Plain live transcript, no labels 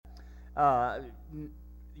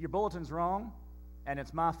Your bulletin's wrong, and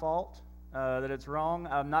it's my fault that it's wrong.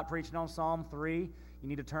 I'm not preaching on Psalm 3. You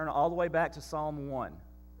need to turn all the way back to Psalm 1.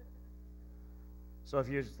 So if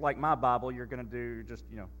you're like my Bible, you're going to do just,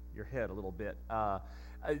 your head a little bit.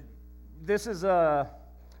 This is a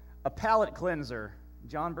palate cleanser.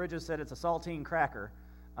 John Bridges said it's a saltine cracker.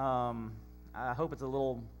 I hope it's a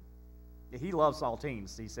little... He loves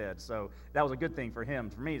saltines, he said, so that was a good thing for him.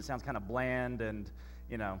 For me, it sounds kind of bland and,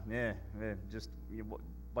 just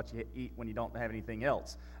what you eat when you don't have anything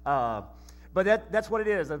else. But that's what it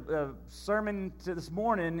is. A sermon to this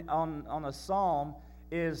morning on a psalm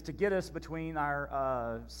is to get us between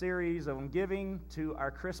our series on giving to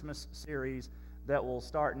our Christmas series that will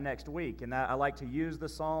start next week. And I like to use the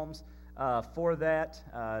Psalms for that.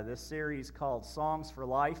 This series called Songs for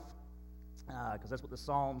Life, because that's what the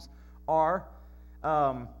Psalms are.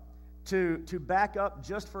 To back up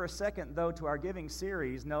just for a second, though, to our giving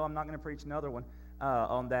series, no, I'm not going to preach another one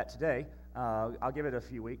on that today. I'll give it a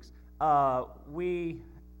few weeks. I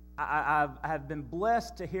have been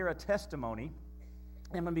blessed to hear a testimony.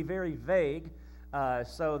 I'm going to be very vague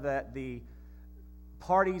so that the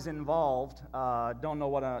parties involved don't know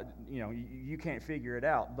what you can't figure it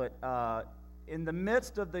out. But in the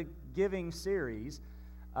midst of the giving series,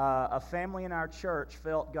 a family in our church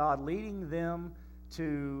felt God leading them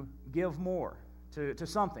to give more to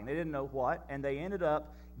something. They didn't know what, and they ended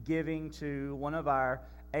up giving to one of our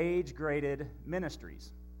age-graded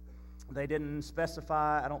ministries. They didn't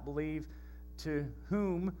specify, I don't believe, to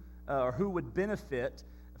whom or who would benefit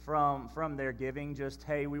from their giving. Just,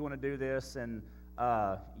 hey, we want to do this, and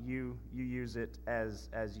you use it as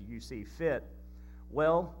you see fit.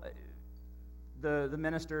 Well, the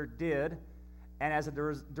minister did. And as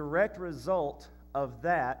a direct result of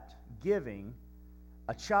that giving,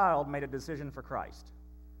 a child made a decision for Christ.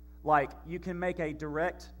 Like, you can make a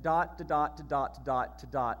direct dot to dot to dot to dot to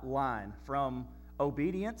dot line from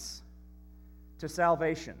obedience to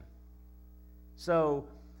salvation. So,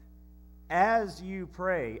 as you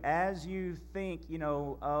pray, as you think,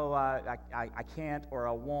 I can't, or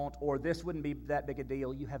I won't, or this wouldn't be that big a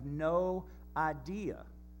deal, you have no idea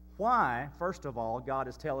why, first of all, God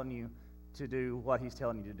is telling you to do what He's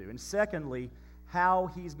telling you to do. And secondly, how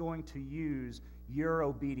He's going to use your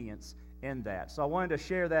obedience in that. So I wanted to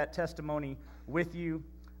share that testimony with you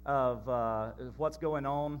of what's going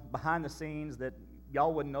on behind the scenes that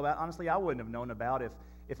y'all wouldn't know about. Honestly, I wouldn't have known about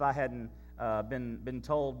if I hadn't been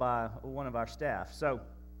told by one of our staff. So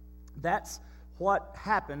that's what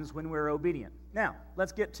happens when we're obedient. Now,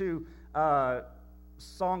 let's get to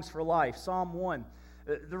Songs for Life, Psalm 1.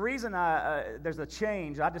 The reason there's a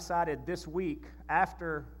change, I decided this week,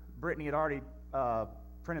 after Brittany had already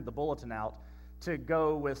printed the bulletin out, to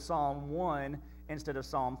go with Psalm 1 instead of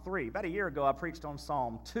Psalm 3. About a year ago, I preached on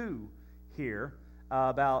Psalm 2 here.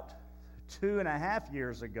 About 2.5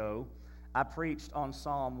 years ago, I preached on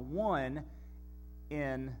Psalm 1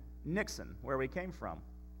 in Nixon, where we came from.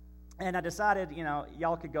 And I decided,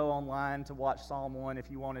 y'all could go online to watch Psalm 1 if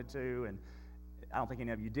you wanted to, and I don't think any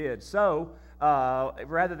of you did. So,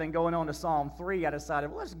 rather than going on to Psalm 3, I decided,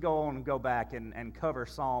 well, let's go back and cover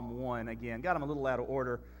Psalm 1 again. Got them a little out of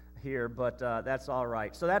order here, but that's all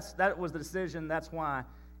right. So that was the decision. That's why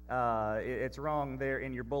it's wrong there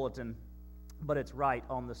in your bulletin, but it's right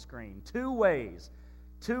on the screen. Two ways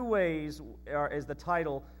is the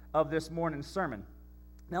title of this morning's sermon.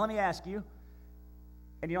 Now, let me ask you,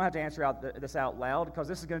 and you don't have to answer this out loud, because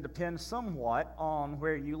this is going to depend somewhat on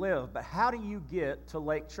where you live. But how do you get to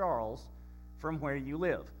Lake Charles from where you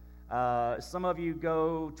live? Some of you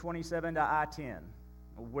go 27 to I-10.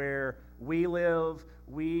 Where we live,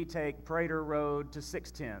 we take Prater Road to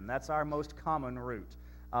 610. That's our most common route.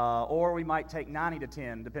 Or we might take 90 to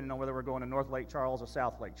 10, depending on whether we're going to North Lake Charles or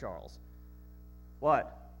South Lake Charles.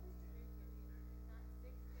 What?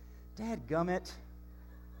 Dadgummit.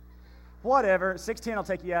 Whatever, 610 will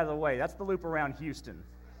take you out of the way. That's the loop around Houston.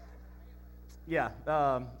 Yeah,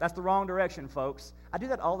 that's the wrong direction, folks. I do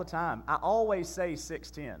that all the time. I always say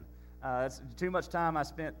 610. That's too much time I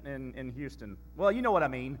spent in Houston. Well, you know what I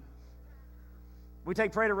mean. We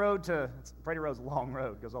take Prater Road's a long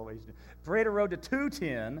road, goes all the way. Prater Road to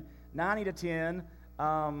 210, 90 to 10.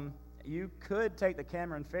 You could take the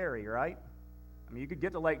Cameron Ferry, right? I mean, you could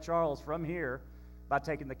get to Lake Charles from here by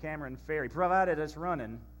taking the Cameron Ferry, provided it's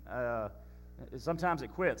running. Sometimes it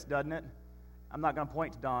quits, doesn't it? I'm not going to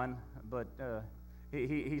point to Don, but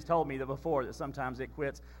he's told me that before that sometimes it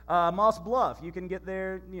quits. Moss Bluff, you can get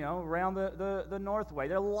there, around the north way.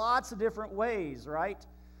 There are lots of different ways, right,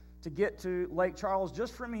 to get to Lake Charles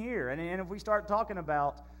just from here. And if we start talking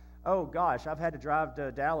about, oh gosh, I've had to drive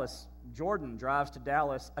to Dallas Jordan drives to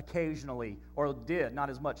Dallas occasionally, or did, not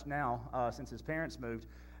as much now since his parents moved.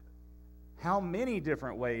 How many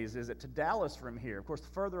different ways is it to Dallas from here? Of course, the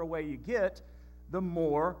further away you get, the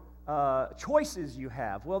more choices you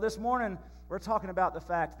have. Well, this morning, we're talking about the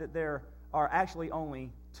fact that there are actually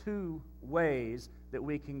only two ways that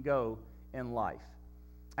we can go in life.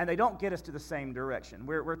 And they don't get us to the same direction.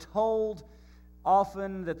 We're told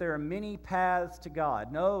often that there are many paths to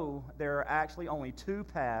God. No, there are actually only two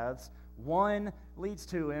paths. One leads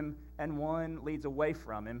to Him, and one leads away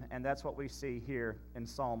from Him. And that's what we see here in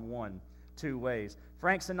Psalm 1, two ways.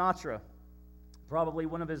 Frank Sinatra, probably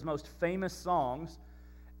one of his most famous songs.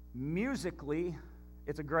 Musically,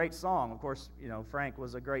 it's a great song. Of course, Frank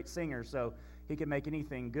was a great singer, so he could make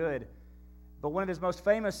anything good. But one of his most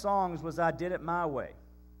famous songs was I Did It My Way.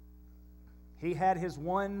 He had his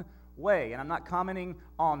one way, and I'm not commenting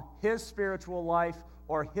on his spiritual life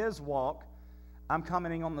or his walk. I'm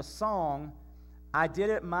commenting on the song. I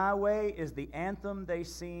Did It My Way is the anthem they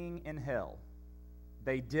sing in hell.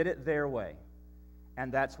 They did it their way,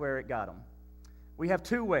 and that's where it got them. We have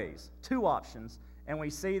two ways, two options, and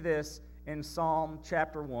we see this in Psalm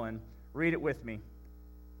chapter 1. Read it with me.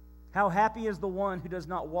 How happy is the one who does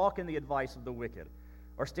not walk in the advice of the wicked,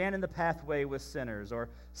 or stand in the pathway with sinners, or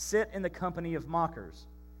sit in the company of mockers.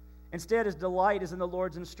 Instead, his delight is in the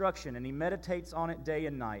Lord's instruction, and he meditates on it day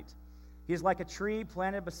and night. He is like a tree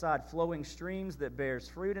planted beside flowing streams that bears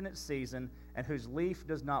fruit in its season, and whose leaf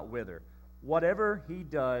does not wither. Whatever he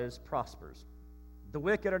does prospers. The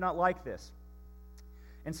wicked are not like this.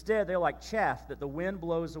 Instead, they're like chaff that the wind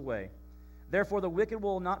blows away. Therefore, the wicked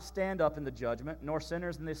will not stand up in the judgment, nor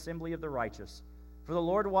sinners in the assembly of the righteous. For the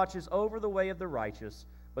Lord watches over the way of the righteous,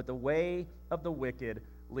 but the way of the wicked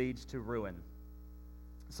leads to ruin.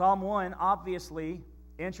 Psalm 1 obviously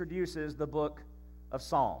introduces the book of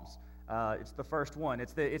Psalms. It's the first one.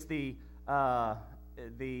 It's the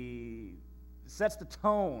sets the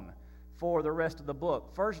tone for the rest of the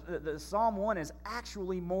book. First, the Psalm 1 is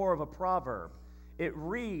actually more of a proverb. It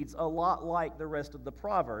reads a lot like the rest of the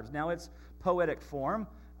Proverbs. Now, it's poetic form,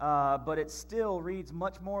 but it still reads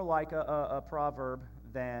much more like a proverb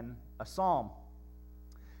than a psalm.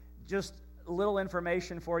 Just a little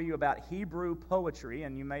information for you about Hebrew poetry,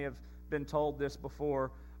 and you may have been told this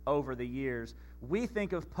before over the years. We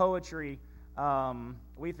think of poetry,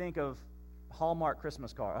 we think of Hallmark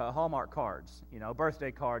Hallmark cards,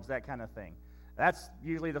 birthday cards, that kind of thing. That's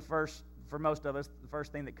usually for most of us, the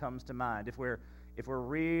first thing that comes to mind. If we're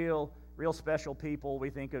real special people, we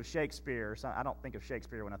think of Shakespeare. So I don't think of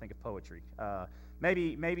Shakespeare when I think of poetry.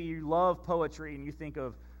 Maybe you love poetry and you think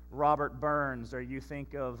of Robert Burns, or you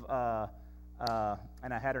think of,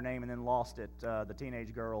 and I had her name and then lost it, the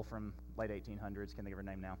teenage girl from late 1800s. Can't think of her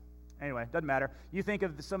name now. Anyway, doesn't matter. You think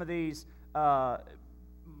of some of these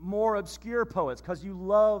more obscure poets because you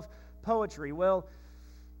love poetry. Well,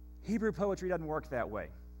 Hebrew poetry doesn't work that way.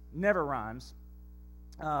 Never rhymes.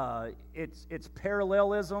 It's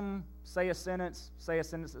parallelism. Say a sentence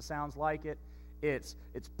that sounds like it. It's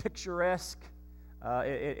picturesque.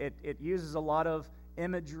 It uses a lot of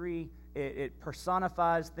imagery. It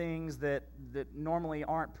personifies things that normally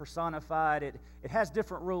aren't personified. It has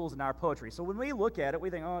different rules in our poetry. So when we look at it, we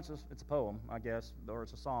think, oh, it's a poem, I guess, or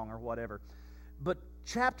it's a song or whatever. But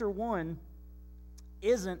chapter 1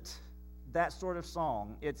 isn't that sort of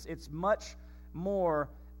song. It's much more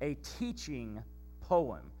a teaching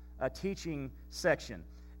poem, a teaching section.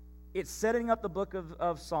 It's setting up the book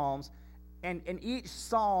of Psalms, and each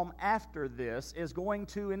psalm after this is going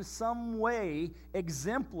to, in some way,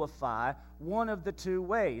 exemplify one of the two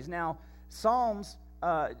ways. Now, Psalms,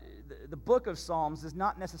 the book of Psalms is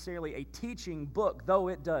not necessarily a teaching book, though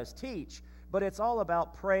it does teach, but it's all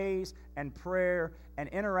about praise and prayer and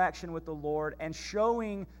interaction with the Lord and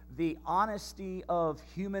showing the honesty of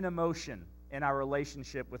human emotion in our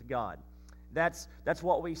relationship with God. That's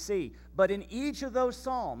what we see. But in each of those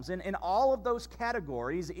psalms, in all of those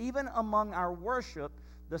categories, even among our worship,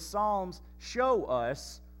 the psalms show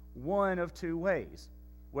us one of two ways,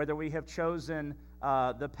 whether we have chosen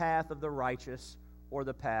the path of the righteous or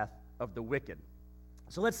the path of the wicked.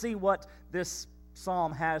 So let's see what this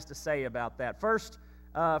psalm has to say about that. First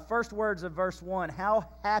words of verse 1, how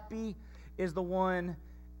happy is the one.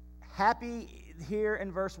 Happy here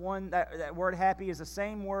in verse 1, that word happy is the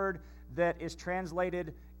same word that is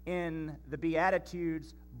translated in the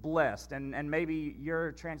Beatitudes, blessed. And maybe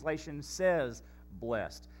your translation says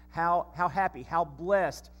blessed. How happy, how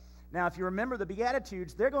blessed. Now, if you remember the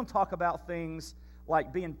Beatitudes, they're going to talk about things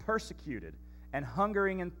like being persecuted and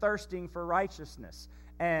hungering and thirsting for righteousness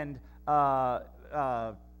and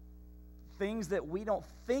things that we don't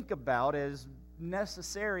think about as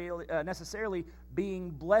necessarily being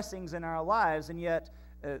blessings in our lives, and yet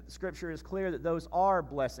Scripture is clear that those are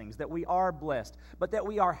blessings, that we are blessed, but that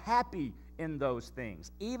we are happy in those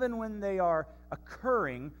things. Even when they are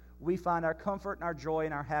occurring, we find our comfort and our joy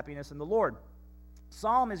and our happiness in the Lord.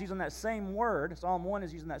 Psalm is using that same word. Psalm 1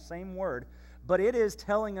 is using that same word, but it is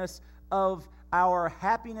telling us of our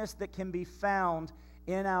happiness that can be found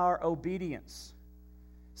in our obedience.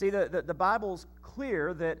 See, the Bible's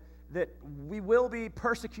clear that we will be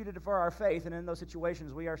persecuted for our faith, and in those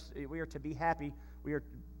situations we are to be happy. We are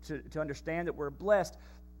to understand that we're blessed.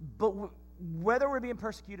 But whether we're being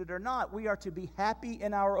persecuted or not, we are to be happy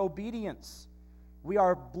in our obedience. We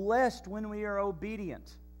are blessed when we are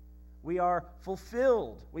obedient. We are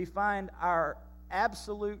fulfilled. We find our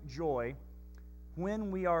absolute joy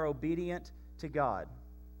when we are obedient to God.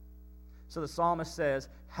 So the psalmist says,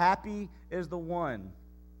 "Happy is the one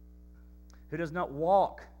who does not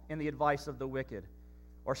walk in the advice of the wicked,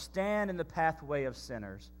 or stand in the pathway of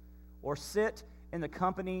sinners, or sit in the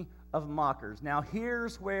company of mockers." Now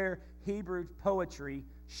here's where Hebrew poetry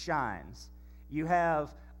shines. You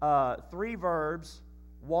have 3 verbs: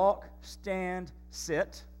 walk, stand,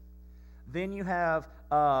 sit. Then you have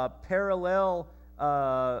parallel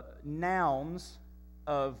nouns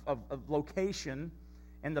of location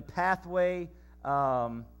in the pathway,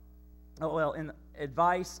 in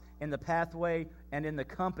advice, in the pathway, and in the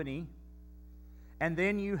company. And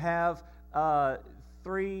then you have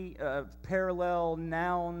 3 parallel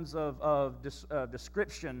nouns of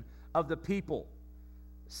description of the people: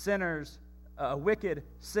 sinners, wicked,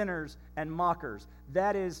 sinners, and mockers.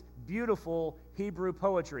 That is beautiful Hebrew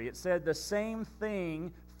poetry. It said the same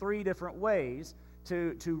thing 3 different ways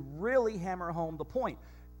to really hammer home the point.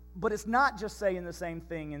 But it's not just saying the same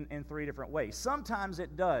thing in 3 different ways. Sometimes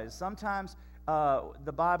it does. Sometimes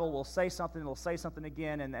the Bible will say something, it'll say something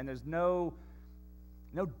again, and there's no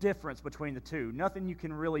difference between the two. Nothing you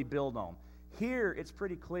can really build on. Here, it's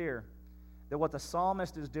pretty clear that what the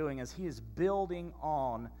psalmist is doing is he is building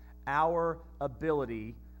on our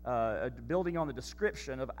ability, building on the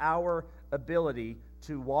description of our ability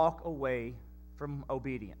to walk away from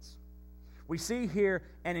obedience. We see here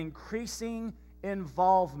an increasing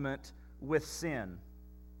involvement with sin,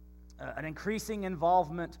 an increasing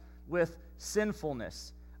involvement with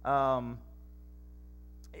sinfulness.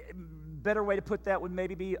 Better way to put that would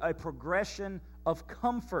maybe be a progression of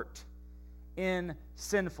comfort in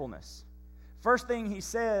sinfulness. First thing he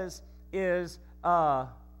says is,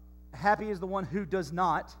 happy is the one who does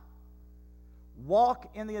not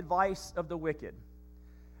walk in the advice of the wicked.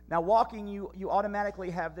 Now, walking, you automatically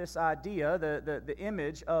have this idea, the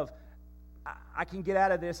image of, I can get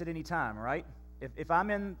out of this at any time, right? If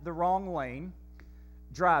I'm in the wrong lane,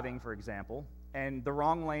 driving, for example, and the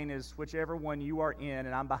wrong lane is whichever one you are in,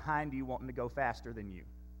 and I'm behind you wanting to go faster than you.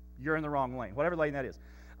 You're in the wrong lane, whatever lane that is.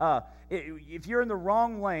 If you're in the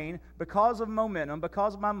wrong lane, because of momentum,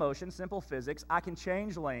 because of my motion, simple physics, I can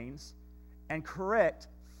change lanes and correct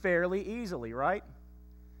fairly easily, right?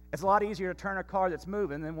 It's a lot easier to turn a car that's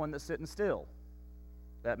moving than one that's sitting still.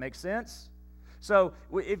 That makes sense? So,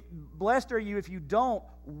 blessed are you if you don't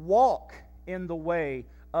walk in the way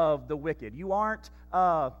of the wicked. You aren't...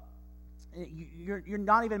 You're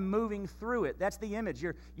not even moving through it. That's the image.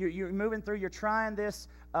 You're moving through. You're trying this.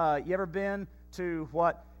 You ever been to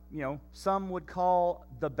what some would call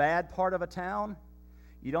the bad part of a town?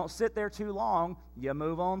 You don't sit there too long. You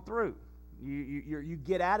move on through. You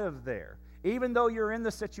get out of there. Even though you're in the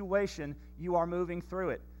situation, you are moving through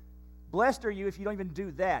it. Blessed are you if you don't even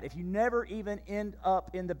do that. If you never even end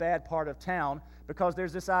up in the bad part of town, because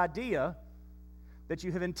there's this idea that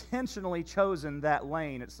you have intentionally chosen that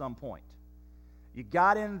lane at some point. You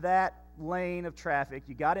got in that lane of traffic,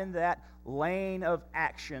 you got in that lane of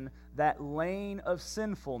action, that lane of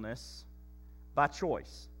sinfulness by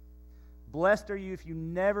choice. Blessed are you if you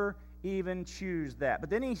never even choose that. But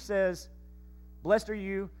then he says, blessed are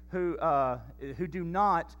you who do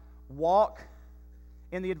not walk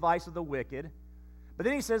in the advice of the wicked. But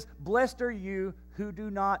then he says, blessed are you who do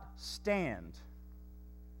not stand.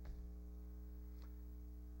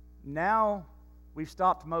 Now we've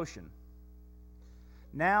stopped motion.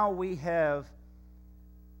 Now we have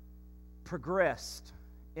progressed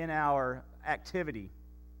in our activity.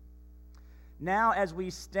 Now, as we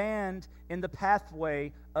stand in the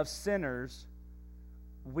pathway of sinners,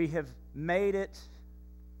 we have made it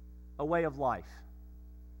a way of life.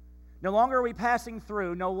 No longer are we passing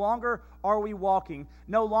through. No longer are we walking.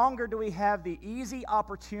 No longer do we have the easy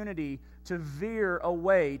opportunity to veer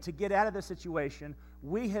away, to get out of the situation.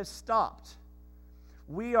 We have stopped.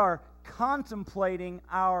 We are contemplating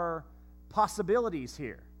our possibilities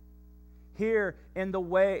here. here in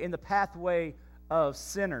the pathway of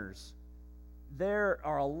sinners, there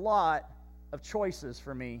are a lot of choices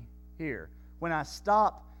for me here. When I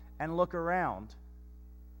stop and look around,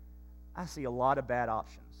 I see a lot of bad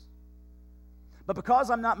options. But because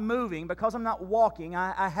I'm not moving, because I'm not walking,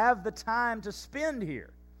 I have the time to spend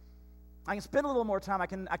here. I can spend a little more time. I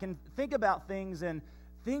can think about things, and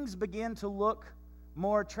things begin to look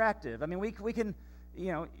more attractive. I mean, we can,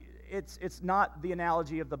 it's not the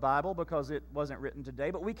analogy of the Bible because it wasn't written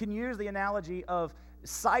today, but we can use the analogy of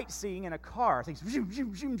sightseeing in a car. Things, zoom,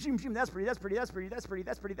 zoom, zoom, zoom, zoom, that's pretty, that's pretty, that's pretty, that's pretty,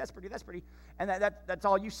 that's pretty, that's pretty, that's pretty. And that's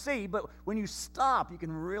all you see. But when you stop, you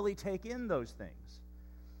can really take in those things.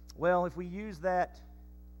 Well, if we use that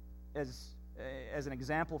as an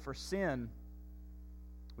example for sin,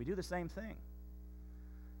 we do the same thing.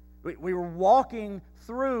 We were walking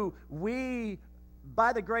through, we,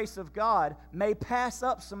 by the grace of God, may pass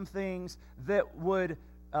up some things that would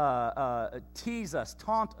tease us,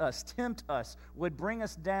 taunt us, tempt us, would bring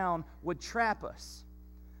us down, would trap us.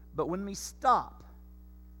 But when we stop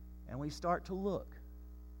and we start to look,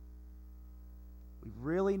 we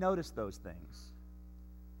really notice those things.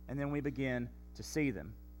 And then we begin to see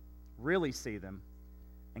them, really see them,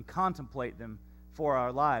 and contemplate them for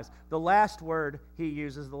our lives. The last word he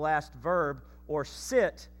uses, the last verb, or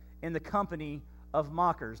sit in the company of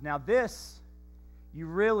mockers. Now this, you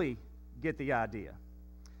really get the idea.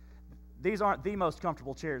 These aren't the most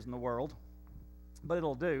comfortable chairs in the world, but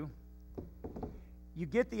it'll do. You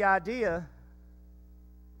get the idea.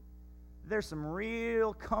 There's some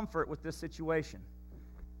real comfort with this situation.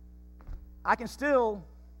 I can still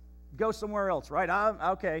go somewhere else, right?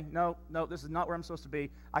 Okay, no, this is not where I'm supposed to be.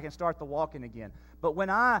 I can start the walking again. But when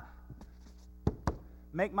I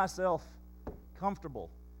make myself comfortable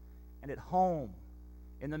and at home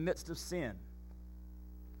in the midst of sin,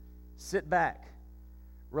 sit back,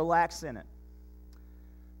 relax in it.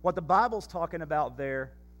 What the Bible's talking about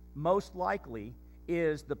there, most likely,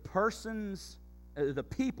 is the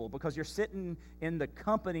people, because you're sitting in the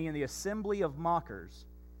company, in the assembly of mockers.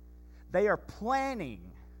 They are planning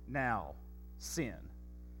now sin.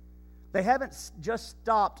 They haven't just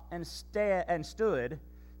stopped and stood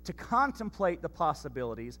to contemplate the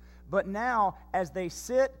possibilities, but now, as they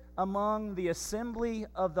sit among the assembly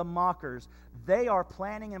of the mockers, they are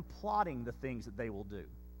planning and plotting the things that they will do.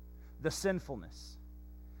 The sinfulness.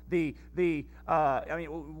 We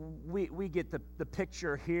get the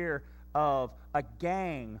picture here of a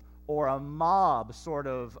gang or a mob sort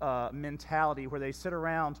of mentality where they sit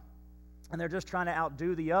around and they're just trying to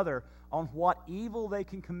outdo the other on what evil they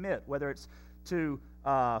can commit, whether it's to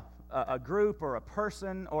a group or a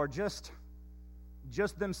person or just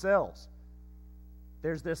themselves.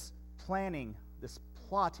 There's this planning, this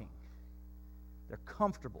plotting. They're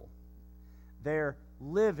comfortable. They're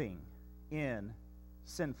living in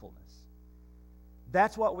sinfulness.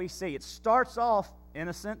 That's what we see. It starts off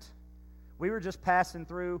innocent. We were just passing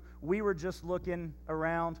through. We were just looking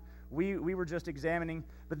around. We were just examining.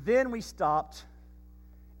 But then we stopped,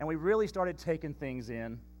 and we really started taking things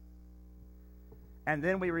in. And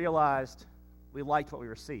then we realized we liked what we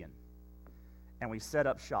were seeing. And we set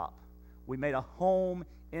up shop. We made a home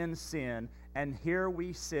in sin, and here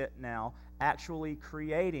we sit now actually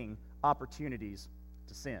creating opportunities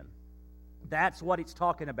to sin. That's what it's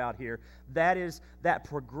talking about here. That is that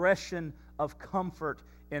progression of comfort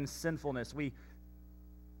in sinfulness.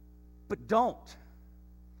 But don't.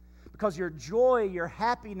 Because your joy, your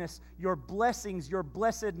happiness, your blessings, your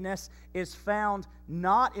blessedness is found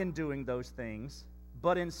not in doing those things,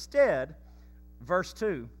 but instead, verse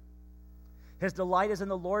 2, his delight is in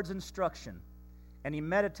the Lord's instruction, and he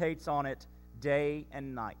meditates on it day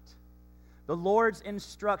and night. The Lord's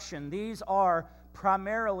instruction, these are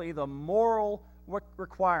primarily the moral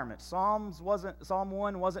requirements. Psalm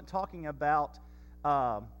 1 wasn't talking about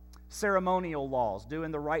ceremonial laws,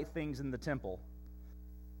 doing the right things in the temple.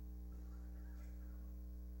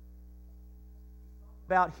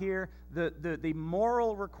 About here the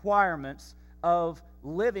moral requirements of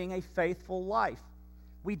living a faithful life.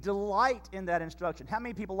 We delight in that instruction. How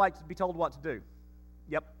many people like to be told what to do?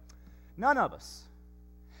 Yep. None of us.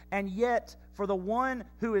 And yet, for the one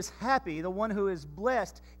who is happy, the one who is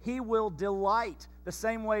blessed, he will delight. The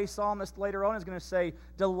same way psalmist later on is going to say,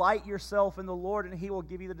 delight yourself in the Lord and he will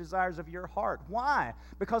give you the desires of your heart. Why?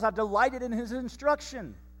 Because I've delighted in his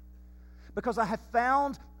instruction. Because I have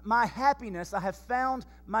found my happiness, I have found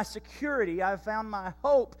my security, I have found my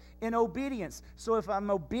hope in obedience. So if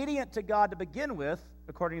I'm obedient to God to begin with,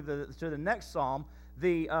 according to the next psalm,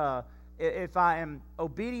 if I am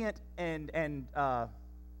obedient and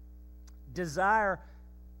desire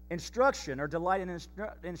instruction or delight in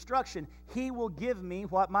instruction, He will give me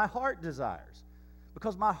what my heart desires.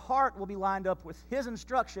 Because my heart will be lined up with His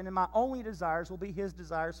instruction, and my only desires will be His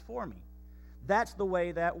desires for me. That's the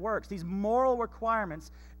way that works. These moral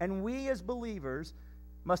requirements, and we as believers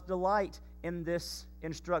must delight in this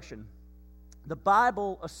instruction. The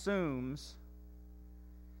Bible assumes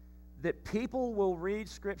that people will read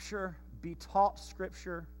Scripture, be taught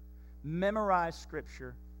Scripture, memorize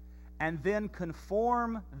Scripture, and then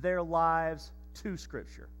conform their lives to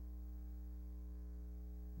Scripture.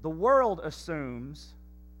 The world assumes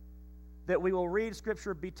that we will read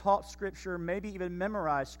Scripture, be taught Scripture, maybe even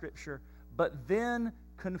memorize Scripture, but then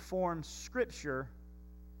conform Scripture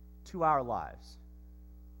to our lives.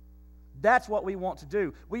 That's what we want to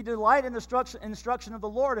do. We delight in the instruction of the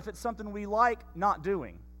Lord if it's something we like not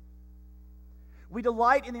doing. We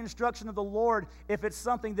delight in the instruction of the Lord if it's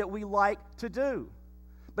something that we like to do.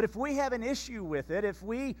 But if we have an issue with it,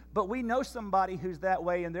 but we know somebody who's that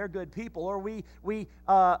way and they're good people, or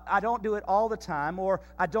I don't do it all the time, or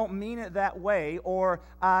I don't mean it that way, or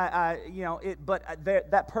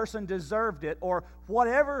that person deserved it, or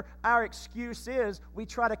whatever our excuse is, we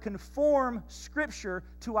try to conform Scripture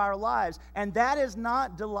to our lives, and that is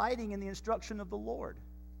not delighting in the instruction of the Lord.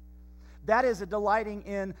 That is a delighting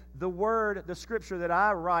in the Word, the Scripture that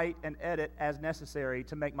I write and edit as necessary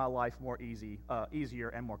to make my life more easier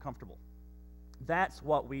and more comfortable. That's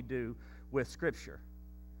what we do with Scripture.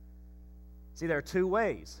 See, there are two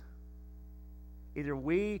ways. Either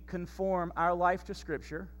we conform our life to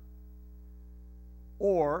Scripture,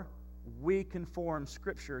 or we conform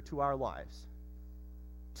Scripture to our lives.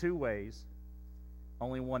 Two ways.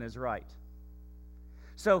 Only one is right.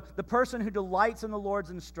 So the person who delights in the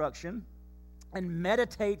Lord's instruction and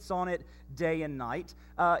meditates on it day and night,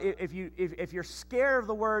 if you're scared of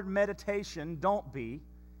the word meditation, don't be.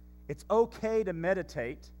 It's okay to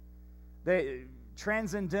meditate.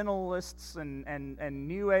 Transcendentalists and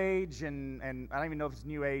New Age, and I don't even know if it's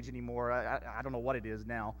New Age anymore. I don't know what it is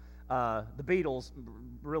now. The Beatles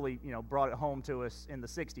really brought it home to us in the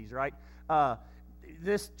 60s, right?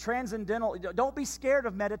 This transcendental, don't be scared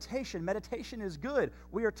of meditation. Meditation is good.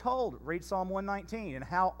 We are told, read Psalm 119, and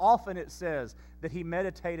how often it says that he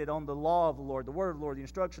meditated on the law of the Lord, the word of the Lord, the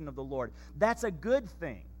instruction of the Lord. That's a good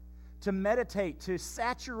thing, to meditate, to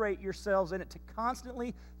saturate yourselves in it, to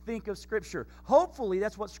constantly think of Scripture. Hopefully,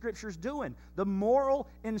 that's what Scripture's doing. The moral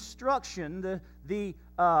instruction, the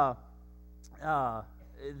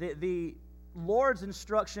Lord's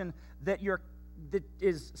instruction that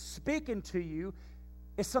is speaking to you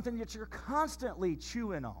is something that you're constantly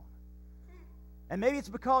chewing on. And maybe it's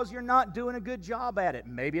because you're not doing a good job at it.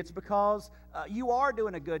 Maybe it's because you are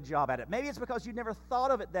doing a good job at it. Maybe it's because you never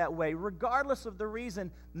thought of it that way. Regardless of the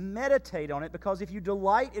reason, meditate on it, because if you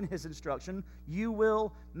delight in His instruction, you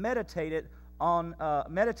will meditate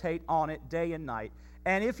on it day and night.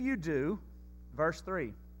 And if you do, verse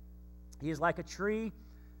 3, He is like a tree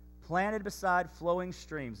planted beside flowing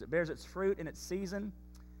streams. It bears its fruit in its season,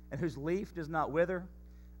 and whose leaf does not wither,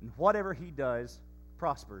 and whatever he does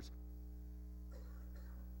prospers.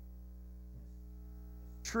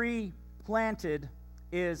 Tree planted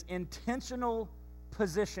is intentional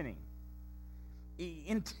positioning,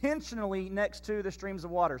 intentionally next to the streams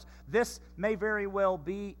of waters. This may very well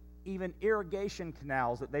be even irrigation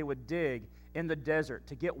canals that they would dig in the desert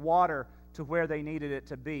to get water to where they needed it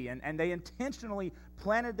to be. And they intentionally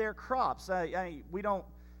planted their crops. We don't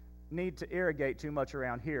need to irrigate too much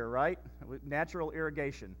around here, right? Natural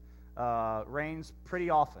irrigation rains pretty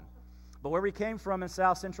often. But where we came from in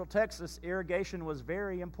south central Texas, irrigation was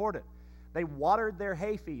very important. They watered their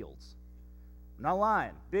hay fields. I'm not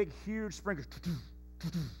lying. Big, huge sprinklers.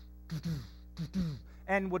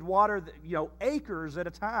 And would water acres at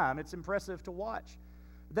a time. It's impressive to watch.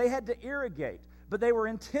 They had to irrigate, but they were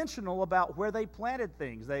intentional about where they planted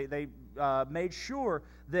things. They made sure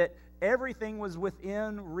that everything was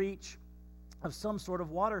within reach of some sort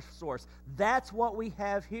of water source. That's what we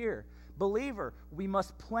have here. Believer, we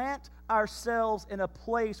must plant ourselves in a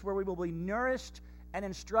place where we will be nourished and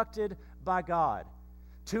instructed by God.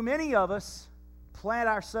 Too many of us plant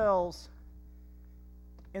ourselves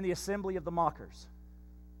in the assembly of the mockers.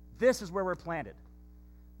 This is where we're planted.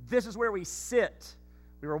 This is where we sit.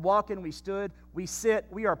 We were walking, we stood, we sit,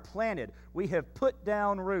 we are planted. We have put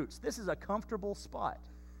down roots. This is a comfortable spot.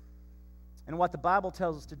 And what the Bible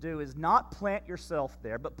tells us to do is not plant yourself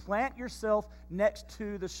there, but plant yourself next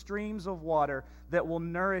to the streams of water that will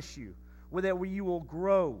nourish you, where you will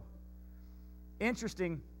grow.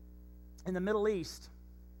 Interesting, in the Middle East,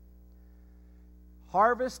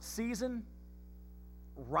 harvest season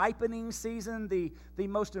ripening season, the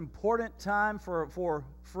most important time for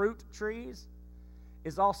fruit trees,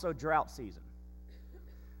 is also drought season.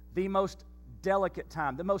 The most delicate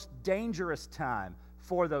time, the most dangerous time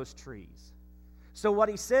for those trees. So what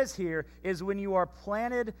he says here is when you are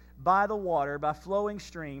planted by the water, by flowing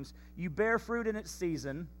streams, you bear fruit in its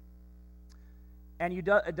season, and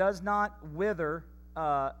it does not wither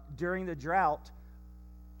during the drought,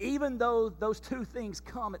 even though those two things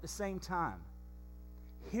come at the same time.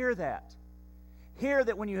 Hear that. Hear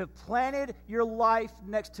that when you have planted your life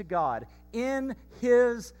next to God in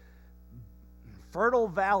His fertile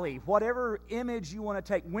valley, whatever image you want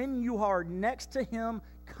to take, when you are next to Him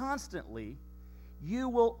constantly, you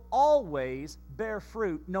will always bear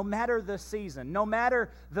fruit, no matter the season, no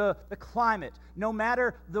matter the climate, no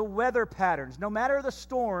matter the weather patterns, no matter the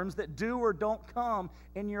storms that do or don't come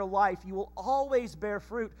in your life. You will always bear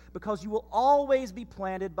fruit because you will always be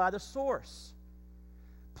planted by the source.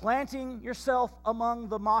 Planting yourself among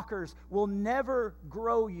the mockers will never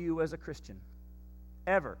grow you as a Christian,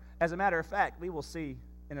 ever. As a matter of fact, we will see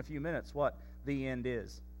in a few minutes what the end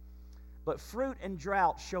is. But fruit and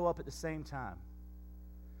drought show up at the same time.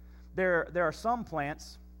 There are some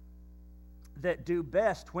plants that do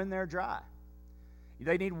best when they're dry.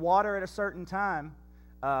 They need water at a certain time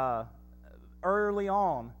early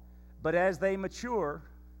on, but as they mature,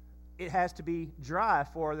 it has to be dry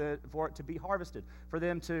for it to be harvested, for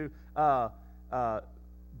them to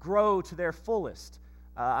grow to their fullest.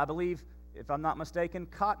 I believe, if I'm not mistaken,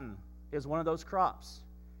 cotton is one of those crops.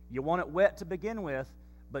 You want it wet to begin with,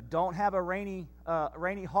 but don't have a rainy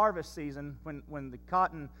harvest season when the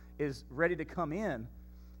cotton is ready to come in.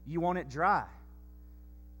 You want it dry.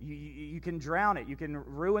 You can drown it. You can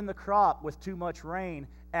ruin the crop with too much rain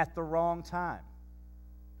at the wrong time.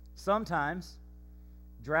 Sometimes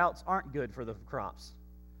droughts aren't good for the crops.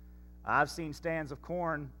 I've seen stands of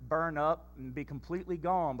corn burn up and be completely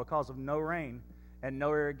gone because of no rain and no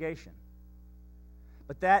irrigation.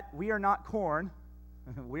 But we are not corn.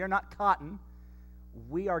 We are not cotton.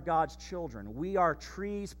 We are God's children. We are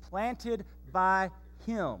trees planted by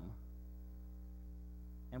Him.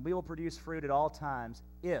 And we will produce fruit at all times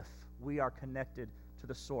if we are connected to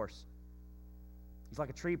the source. He's like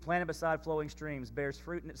a tree planted beside flowing streams, bears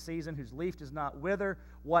fruit in its season, whose leaf does not wither.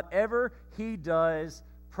 Whatever he does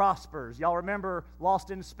prospers. Y'all remember Lost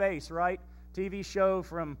in Space, right? TV show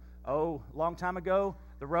from, a long time ago.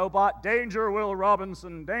 The robot, Danger, Will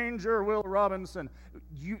Robinson, Danger, Will Robinson.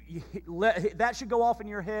 That should go off in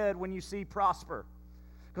your head when you see prosper.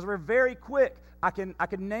 Because we're very quick. I can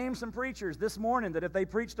name some preachers this morning that if they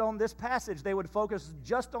preached on this passage, they would focus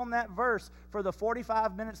just on that verse for the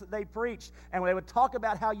 45 minutes that they preached, and they would talk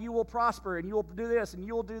about how you will prosper, and you will do this, and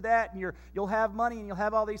you will do that, and you'll have money, and you'll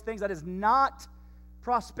have all these things. That is not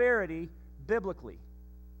prosperity biblically.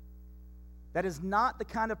 That is not the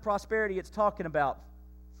kind of prosperity it's talking about.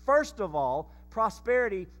 First of all,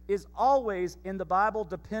 prosperity is always in the Bible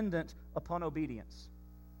dependent upon obedience.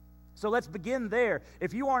 So let's begin there.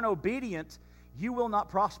 If you aren't obedient, you will not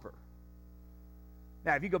prosper.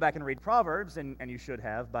 Now, if you go back and read Proverbs, and you should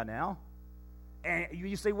have by now, and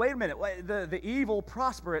you say, wait a minute, the evil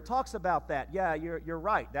prosper. It talks about that. Yeah, you're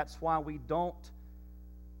right. That's why we don't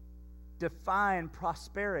define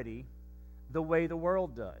prosperity the way the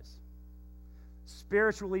world does.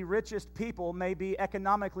 Spiritually richest people may be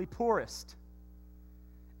economically poorest,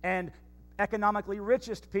 and economically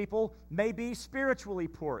richest people may be spiritually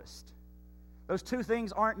poorest. Those two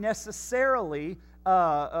things aren't necessarily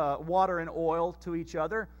water and oil to each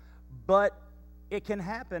other, but it can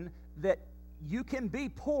happen that you can be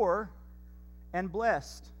poor and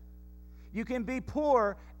blessed. You can be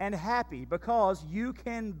poor and happy because you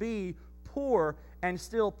can be poor and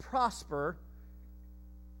still prosper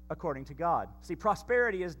according to God. See,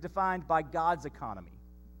 prosperity is defined by God's economy.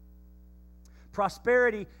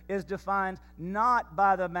 Prosperity is defined not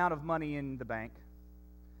by the amount of money in the bank,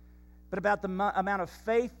 but about the amount of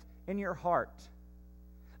faith in your heart.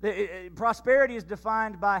 Prosperity is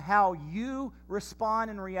defined by how you respond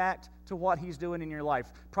and react to what He's doing in your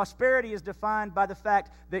life. Prosperity is defined by the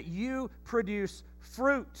fact that you produce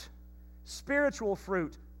fruit, spiritual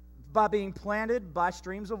fruit, by being planted by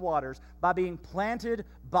streams of waters, by being planted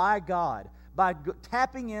by God, by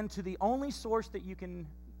tapping into the only source that you can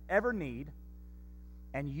ever need,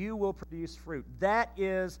 and you will produce fruit. That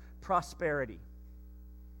is prosperity.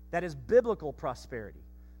 That is biblical prosperity.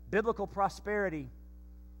 Biblical prosperity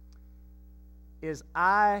is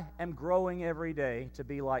I am growing every day to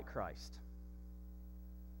be like Christ.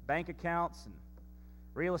 Bank accounts and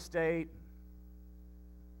real estate,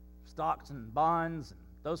 stocks and bonds, and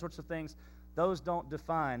those sorts of things, those don't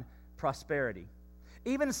define prosperity.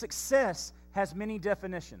 Even success has many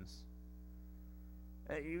definitions.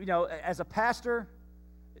 As a pastor,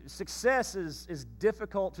 success is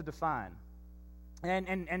difficult to define.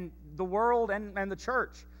 And the world and the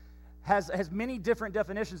church has many different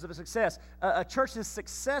definitions of success. A church is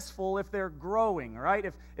successful if they're growing, right?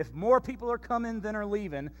 If more people are coming than are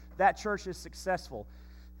leaving, that church is successful.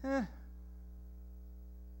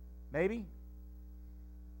 Maybe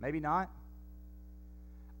not.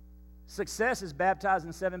 Success is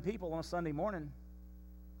baptizing 7 people on a Sunday morning,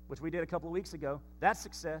 which we did a couple of weeks ago. That's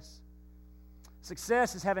success.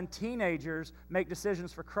 Success is having teenagers make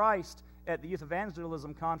decisions for Christ at the Youth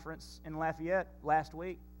Evangelism Conference in Lafayette last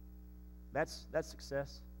week. That's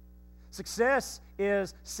success. Success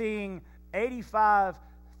is seeing 85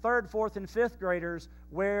 3rd, 4th, and 5th graders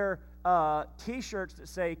wear T-shirts that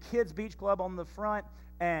say Kids Beach Club on the front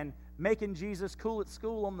and Making Jesus Cool at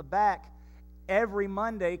School on the back every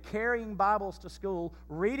Monday, carrying Bibles to school,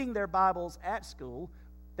 reading their Bibles at school.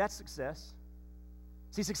 That's success.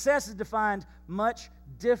 See, success is defined much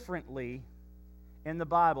differently in the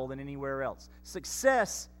Bible than anywhere else.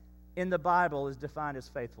 Success in the Bible is defined as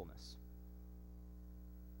faithfulness.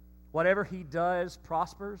 Whatever he does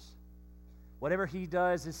prospers. Whatever he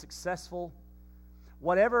does is successful.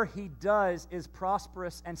 Whatever he does is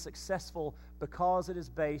prosperous and successful because it is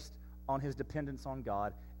based on his dependence on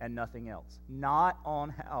God and nothing else, not on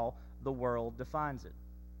how the world defines it.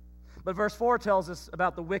 But verse 4 tells us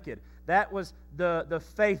about the wicked. That was the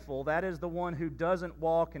faithful. That is the one who doesn't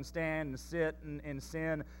walk and stand and sit and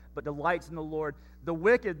sin, but delights in the Lord. The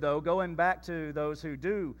wicked, though, going back to those who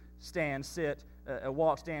do stand, sit,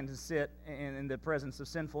 walk, stand, and sit in the presence of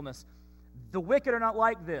sinfulness, the wicked are not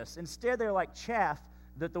like this. Instead, they're like chaff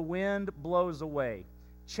that the wind blows away.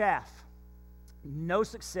 Chaff. No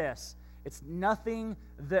success. It's nothing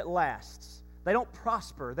that lasts. They don't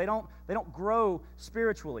prosper. They don't grow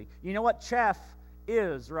spiritually. You know what chaff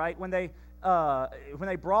is, right? When they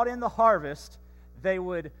brought in the harvest, they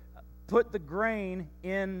would put the grain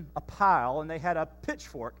in a pile, and they had a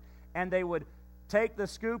pitchfork, and they would take the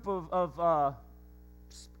scoop of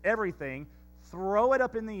everything, throw it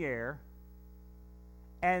up in the air,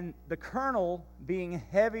 and the kernel, being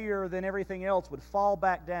heavier than everything else, would fall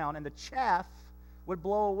back down, and the chaff would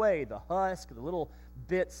blow away, the husk, the little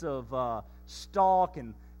bits of stalk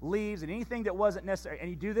and leaves and anything that wasn't necessary. And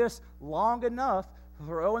you do this long enough,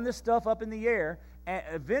 throwing this stuff up in the air, and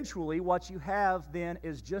eventually what you have then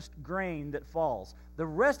is just grain that falls. The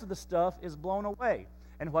rest of the stuff is blown away.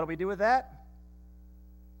 And what do we do with that?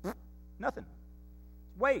 Nothing.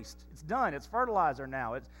 It's waste. It's done. It's fertilizer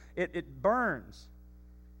now. It burns.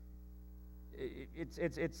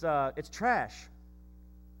 It's trash.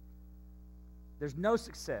 There's no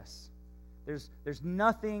success. There's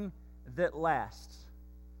nothing that lasts.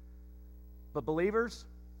 But believers,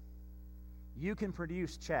 you can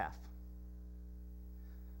produce chaff.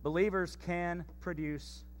 Believers can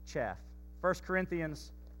produce chaff. 1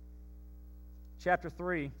 Corinthians chapter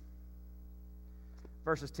 3,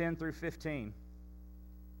 verses 10 through 15.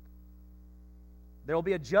 There will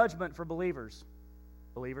be a judgment for believers.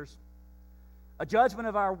 A judgment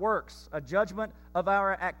of our works, a judgment of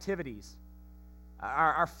our activities.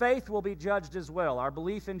 Our faith will be judged as well. Our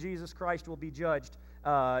belief in Jesus Christ will be judged,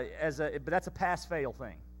 but that's a pass-fail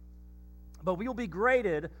thing. But we will be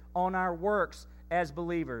graded on our works as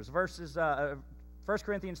believers. 1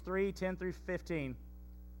 Corinthians 3, 10 through 15.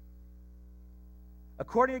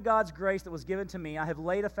 According to God's grace that was given to me, I have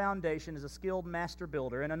laid a foundation as a skilled master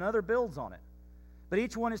builder, and another builds on it. But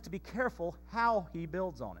each one is to be careful how he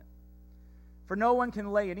builds on it. For no one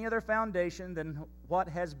can lay any other foundation than what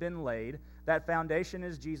has been laid. That foundation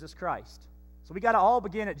is Jesus Christ. So we got to all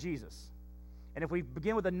begin at Jesus. And if we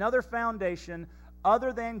begin with another foundation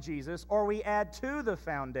other than Jesus, or we add to the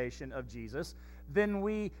foundation of Jesus, then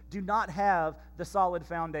we do not have the solid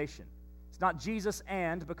foundation. It's not Jesus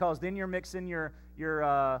and, because then you're mixing your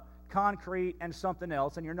concrete and something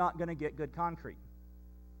else, and you're not going to get good concrete.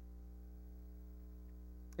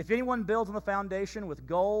 If anyone builds on the foundation with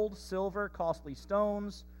gold, silver, costly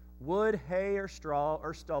stones, wood, hay, or straw,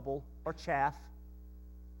 or stubble, or chaff,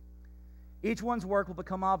 each one's work will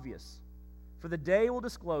become obvious, for the day will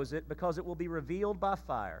disclose it, because it will be revealed by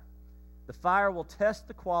fire. The fire will test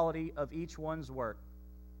the quality of each one's work.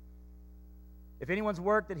 If anyone's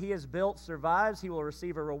work that he has built survives, he will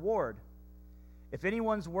receive a reward. If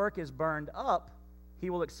anyone's work is burned up, he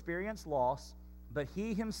will experience loss, but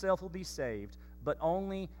he himself will be saved, but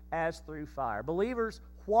only as through fire. Believers,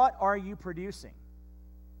 what are you producing?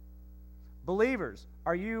 Believers,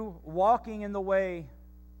 are you walking in the way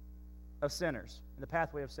of sinners, in the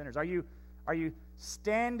pathway of sinners? Are you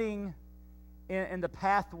standing in the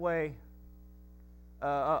pathway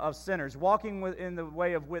of sinners, walking in the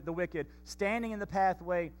way of the wicked, standing in the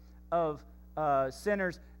pathway of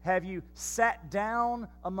sinners? Have you sat down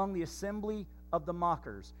among the assembly of the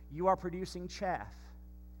mockers? You are producing chaff.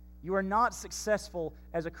 You are not successful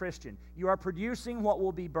as a Christian. You are producing what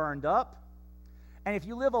will be burned up. And if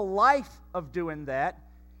you live a life of doing that,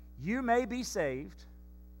 you may be saved,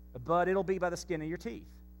 but it'll be by the skin of your teeth.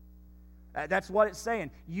 That's what it's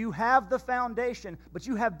saying. You have the foundation, but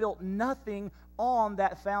you have built nothing on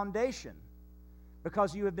that foundation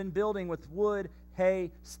because you have been building with wood,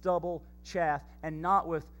 hay, stubble, chaff, and not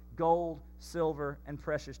with gold, silver, and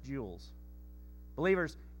precious jewels.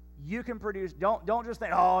 Believers, you can produce, don't just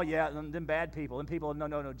think, oh yeah, them bad people, them people,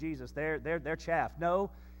 no, Jesus, they're chaff.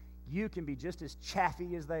 No, you can be just as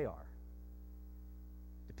chaffy as they are,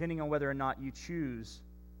 depending on whether or not you choose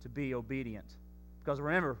to be obedient. Because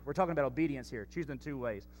remember, we're talking about obedience here, choosing in two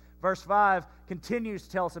ways. Verse 5 continues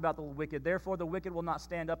to tell us about the wicked. Therefore, the wicked will not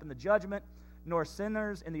stand up in the judgment, nor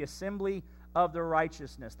sinners in the assembly of the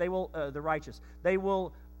righteousness. The righteous. They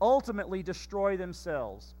will ultimately destroy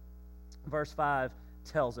themselves. Verse 5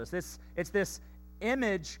 tells us. It's this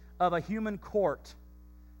image of a human court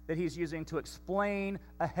that he's using to explain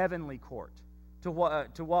a heavenly court, to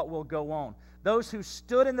what will go on. Those who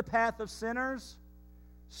stood in the path of sinners,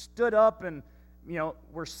 stood up and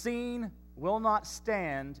were seen, will not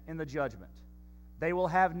stand in the judgment. They will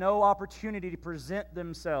have no opportunity to present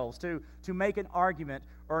themselves, to make an argument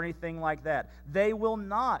or anything like that. They will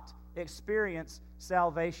not experience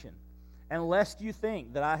salvation. And lest you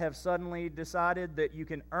think that I have suddenly decided that you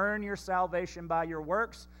can earn your salvation by your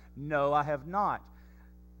works, no, I have not.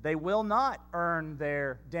 They will not earn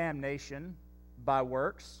their damnation by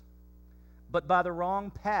works, but by the wrong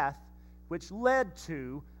path which led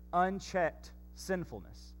to unchecked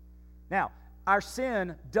sinfulness. Now, our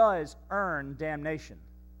sin does earn damnation,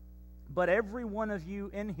 but every one of you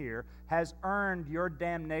in here has earned your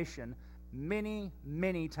damnation many,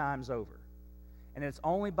 many times over. And it's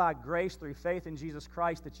only by grace through faith in Jesus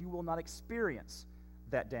Christ that you will not experience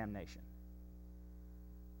that damnation.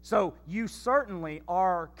 So you certainly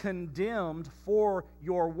are condemned for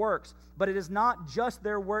your works, but it is not just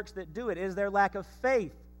their works that do it. It is their lack of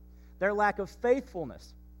faith, their lack of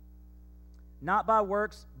faithfulness. Not by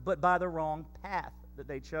works, but by the wrong path that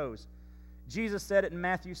they chose. Jesus said it in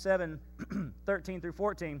Matthew 7, 13 through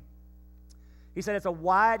 14. He said it's a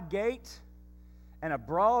wide gate and a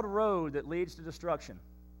broad road that leads to destruction.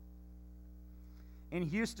 In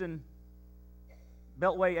Houston,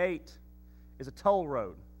 Beltway 8 is a toll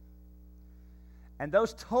road. And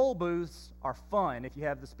those toll booths are fun if you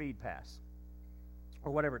have the speed pass,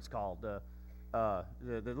 or whatever it's called, the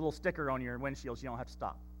little sticker on your windshield so you don't have to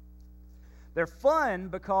stop. They're fun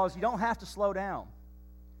because you don't have to slow down.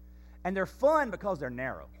 And they're fun because they're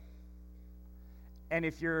narrow. And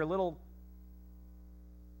if you're a little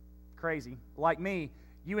crazy like me,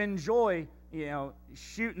 you enjoy,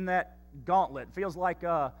 shooting that gauntlet. It feels like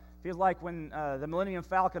when the Millennium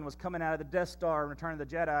Falcon was coming out of the Death Star in Return of the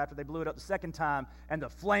Jedi after they blew it up the second time, and the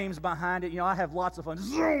flames behind it. I have lots of fun,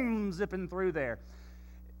 zoom, zipping through there.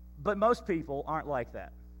 But most people aren't like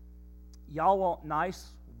that. Y'all want nice,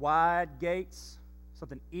 wide gates,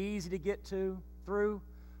 something easy to get through,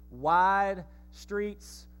 wide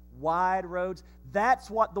streets, wide roads. That's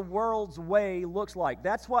what the world's way looks like.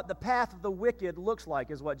 That's what the path of the wicked looks like,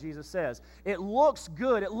 is what Jesus says. It looks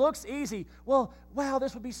good. It looks easy. Well, wow,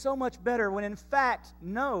 this would be so much better, when in fact,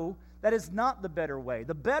 no, that is not the better way.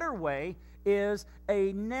 The better way is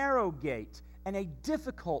a narrow gate and a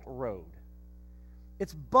difficult road.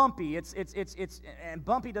 It's bumpy. And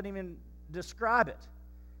bumpy doesn't even describe it.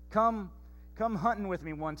 Come hunting with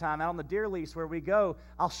me one time out on the deer lease where we go.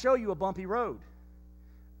 I'll show you a bumpy road.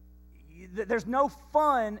 There's no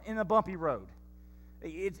fun in a bumpy road.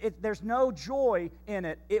 There's no joy in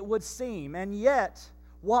it, it would seem. And yet,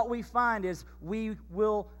 what we find is we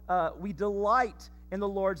delight in the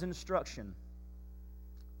Lord's instruction.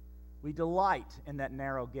 We delight in that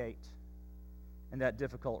narrow gate and that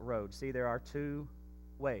difficult road. See, there are two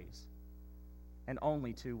ways, and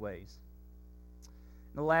only two ways.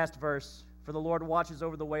 In the last verse, for the Lord watches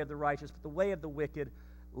over the way of the righteous, but the way of the wicked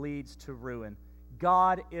leads to ruin.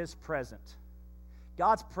 God is present.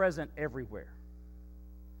 God's present everywhere.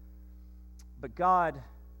 But God's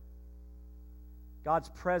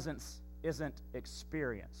presence isn't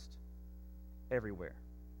experienced everywhere.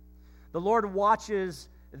 The Lord watches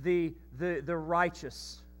the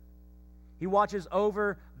righteous. He watches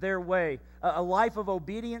over their way. A life of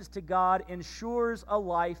obedience to God ensures a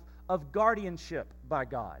life of guardianship by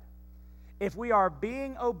God. If we are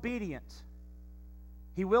being obedient,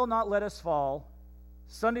 He will not let us fall.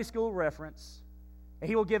 Sunday school reference. And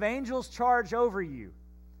He will give angels charge over you.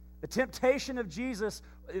 The temptation of Jesus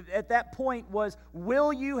at that point was,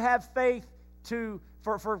 will you have faith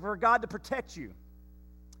for God to protect you?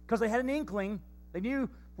 Because they had an inkling. They knew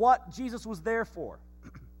what Jesus was there for.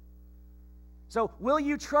 So, will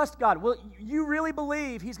you trust God? Will you really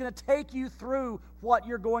believe He's going to take you through what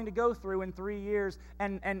you're going to go through in 3 years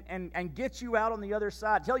and get you out on the other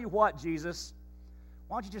side? Tell you what, Jesus,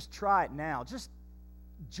 why don't you just try it now? Just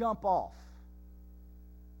jump off.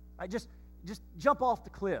 Just jump off the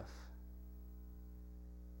cliff.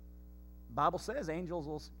 The Bible says angels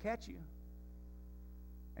will catch you.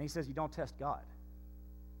 And He says you don't test God.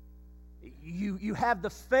 You have the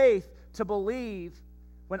faith to believe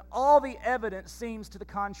when all the evidence seems to the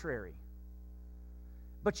contrary.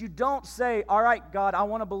 But you don't say, all right, God, I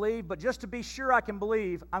want to believe, but just to be sure I can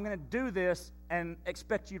believe, I'm going to do this and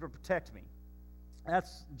expect you to protect me.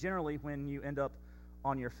 That's generally when you end up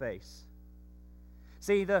on your face.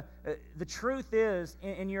 See, the truth is,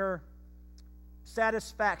 in your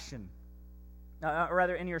satisfaction, or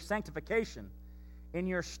rather in your sanctification, in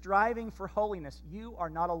your striving for holiness, you are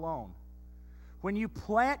not alone. When you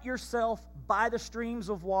plant yourself by the streams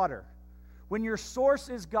of water, when your source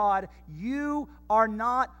is God, you are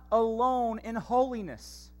not alone in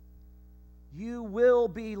holiness. You will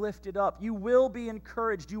be lifted up. You will be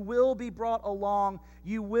encouraged. You will be brought along.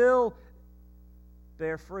 You will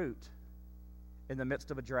bear fruit in the midst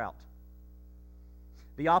of a drought.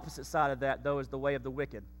 The opposite side of that, though, is the way of the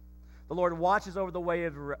wicked. The Lord watches over the way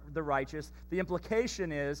of the righteous. The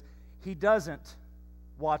implication is He doesn't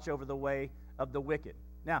watch over the way of the wicked.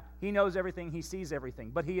 Now, He knows everything, He sees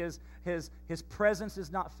everything, but His presence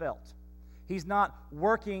is not felt. He's not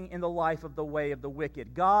working in the life of the way of the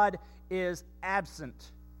wicked. God is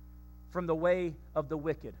absent from the way of the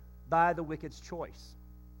wicked by the wicked's choice.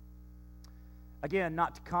 Again,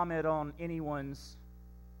 not to comment on anyone's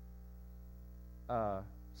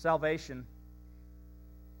salvation,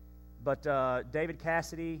 but David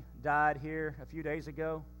Cassidy died here a few days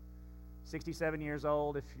ago. 67 years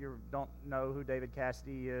old. If you don't know who David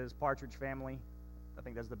Cassidy is, Partridge Family, I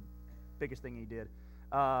think that's the biggest thing he did.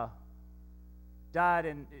 Died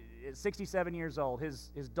at 67 years old.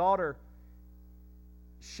 His daughter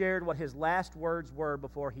shared what his last words were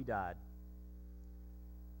before he died.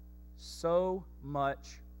 So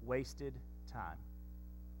much wasted time.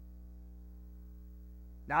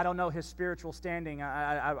 Now, I don't know his spiritual standing.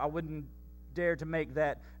 I wouldn't dare to make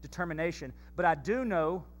that determination. But I do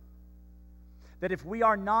know that if we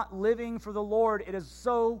are not living for the Lord, it is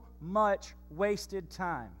so much wasted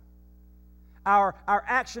time. Our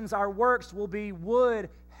actions, our works will be wood,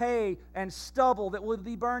 hay, and stubble that will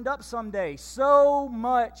be burned up someday. So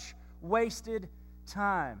much wasted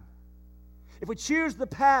time. If we choose the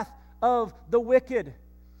path of the wicked,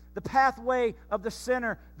 the pathway of the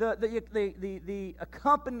sinner, the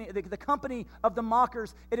company of the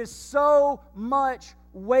mockers, it is so much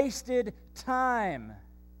wasted time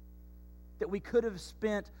that we could have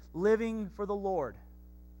spent living for the Lord.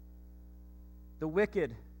 The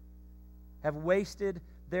wicked have wasted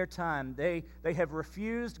their time. They have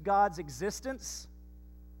refused God's existence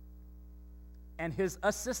and His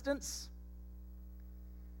assistance.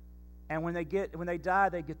 And when they die,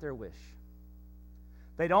 they get their wish.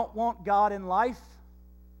 They don't want God in life.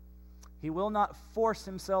 He will not force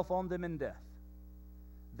Himself on them in death.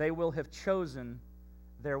 They will have chosen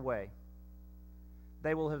their way.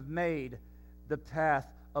 They will have made the path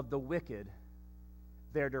of the wicked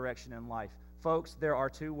their direction in life. Folks, there are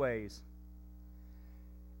two ways.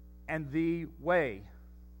 And the way,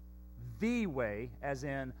 as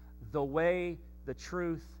in the way, the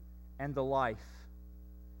truth, and the life,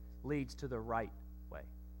 leads to the right way.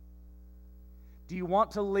 Do you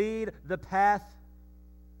want to lead the path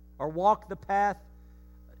or walk the path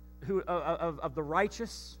of the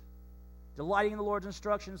righteous, delighting in the Lord's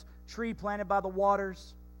instructions, tree planted by the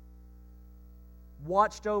waters,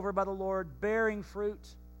 watched over by the Lord, bearing fruit?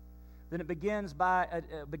 Then it begins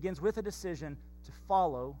with a decision to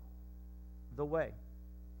follow the way.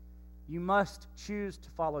 You must choose to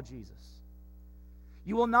follow Jesus.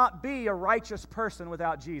 You will not be a righteous person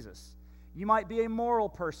without Jesus. You might be a moral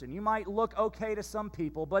person. You might look okay to some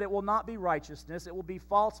people, but it will not be righteousness. It will be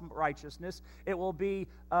false righteousness. It will be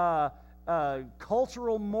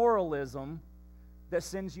cultural moralism that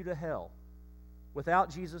sends you to hell. Without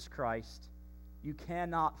Jesus Christ, you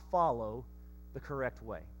cannot follow the correct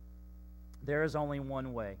way. There is only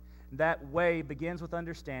one way. That way begins with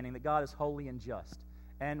understanding that God is holy and just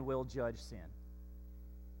and will judge sin.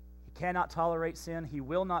 He cannot tolerate sin. He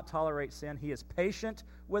will not tolerate sin. He is patient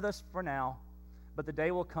with us for now, but the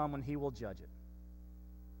day will come when he will judge it.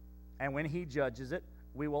 And when he judges it,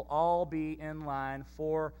 we will all be in line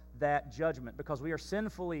for that judgment because we are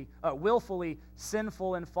willfully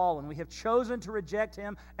sinful and fallen. We have chosen to reject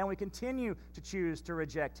him, and we continue to choose to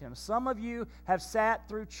reject him. Some of you have sat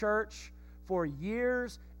through church for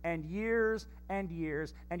years and years and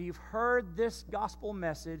years, and you've heard this gospel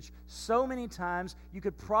message so many times you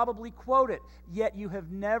could probably quote it, yet you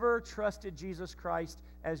have never trusted Jesus Christ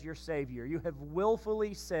as your Savior. You have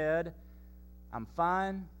willfully said, I'm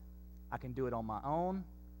fine, I can do it on my own,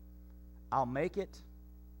 I'll make it,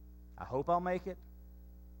 I hope I'll make it,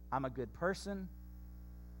 I'm a good person,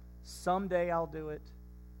 someday I'll do it.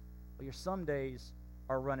 Well, your some days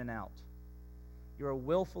are running out. You are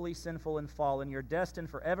willfully sinful and fallen. You're destined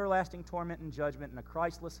for everlasting torment and judgment in a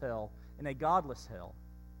Christless hell, in a godless hell.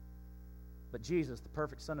 But Jesus, the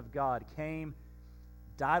perfect Son of God, came,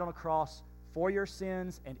 died on a cross for your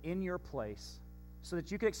sins and in your place so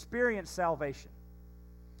that you could experience salvation.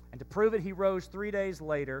 And to prove it, he rose 3 days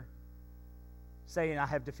later, saying, I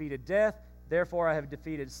have defeated death, therefore I have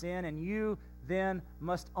defeated sin, and you then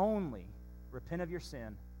must only repent of your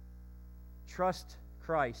sin, trust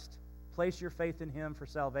Christ, place your faith in him for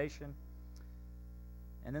salvation,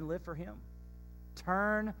 and then live for him.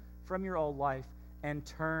 Turn from your old life and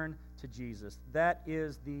turn to Jesus. That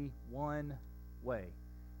is the one way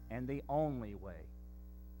and the only way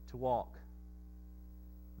to walk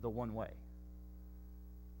the one way.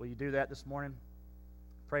 Will you do that this morning?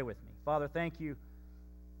 Pray with me. Father, thank you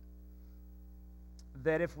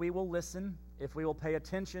that if we will listen, if we will pay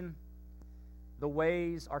attention, the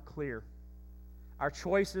ways are clear. Our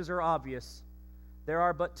choices are obvious. There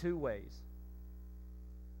are but two ways.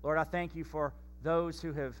 Lord, I thank you for those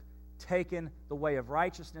who have taken the way of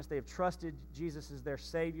righteousness. They have trusted Jesus as their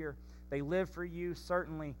Savior. They live for you.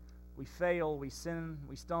 Certainly, we fail, we sin,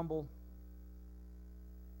 we stumble.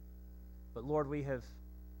 But Lord, we have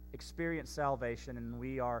experienced salvation and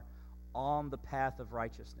we are on the path of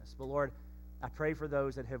righteousness. But Lord, I pray for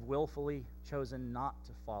those that have willfully chosen not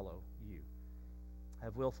to follow you,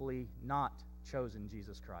 have willfully not chosen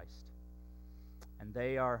Jesus Christ, and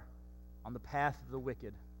they are on the path of the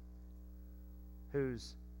wicked,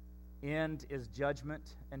 whose end is judgment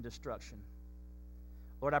and destruction.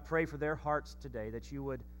 Lord, I pray for their hearts today, that you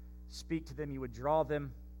would speak to them, you would draw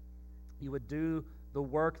them, you would do the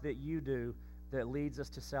work that you do that leads us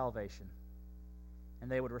to salvation,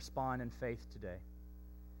 and they would respond in faith today.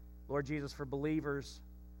 Lord Jesus, for believers,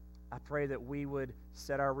 I pray that we would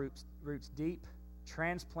set our roots deep,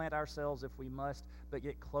 transplant ourselves if we must, but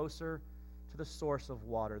get closer to the source of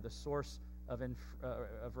water, the source of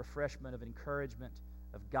refreshment, of encouragement,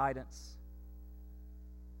 of guidance.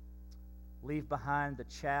 Leave behind the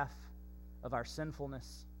chaff of our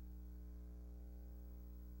sinfulness.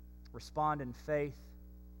 Respond in faith.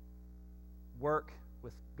 Work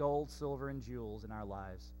with gold, silver, and jewels in our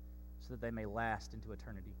lives so that they may last into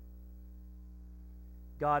eternity.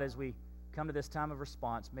 God, as we come to this time of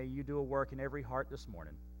response, may you do a work in every heart this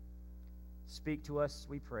morning. Speak to us,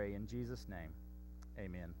 we pray, in Jesus' name.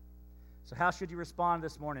 Amen. So how should you respond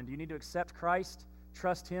this morning? Do you need to accept Christ,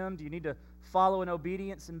 trust him? Do you need to follow in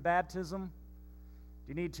obedience in baptism? Do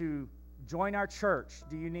you need to join our church?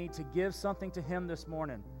 Do you need to give something to him this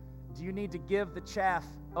morning? Do you need to give the chaff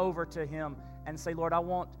over to him and say, Lord, I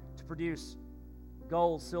want to produce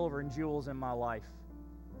gold, silver, and jewels in my life?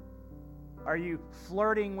 Are you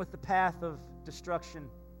flirting with the path of destruction,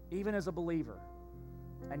 even as a believer,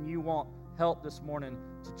 and you want help this morning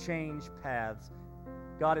to change paths?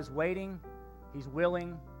 God is waiting, he's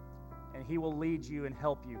willing, and he will lead you and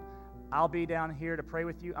help you. I'll be down here to pray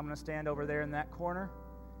with you. I'm going to stand over there in that corner.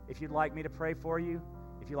 If you'd like me to pray for you,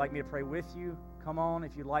 if you'd like me to pray with you, come on.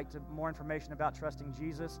 If you'd like more information about trusting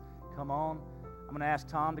Jesus, come on. I'm going to ask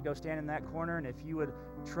Tom to go stand in that corner, and if you would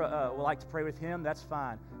like to pray with him, that's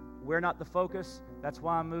fine. We're not the focus. That's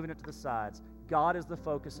why I'm moving it to the sides. God is the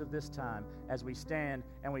focus of this time as we stand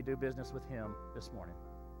and we do business with him this morning.